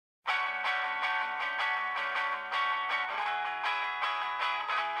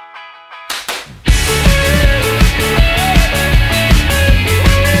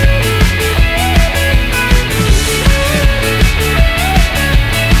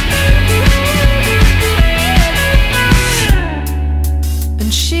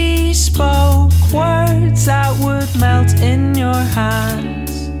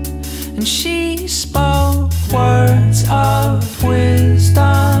hands, and she spoke words of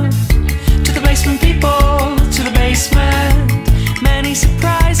wisdom to the basement people, to the basement. Many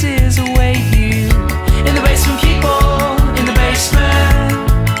surprises await you in the basement, people, in the basement.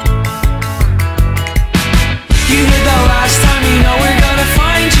 You heard that last time, you know we're gonna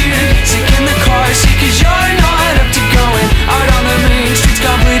find you sick in the car seat, 'cause you're not up to going out on the main streets,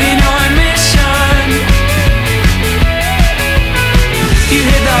 completing your mission. You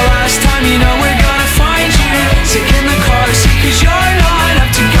heard that last time, you know we're gonna find you sick in the car seat, 'cause you're not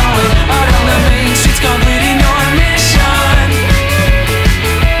up to going out on the main streets, completing your mission.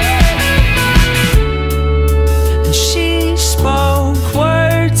 And she spoke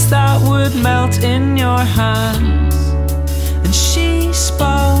words that would melt in your hands, and she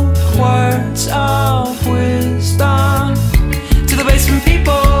spoke words of wisdom to the basement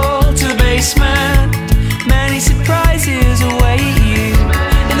people, to the basement. Many surprises await you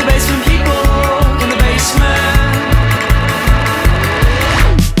in the basement, people, in the basement.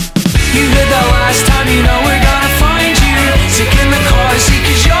 You heard that last time, you know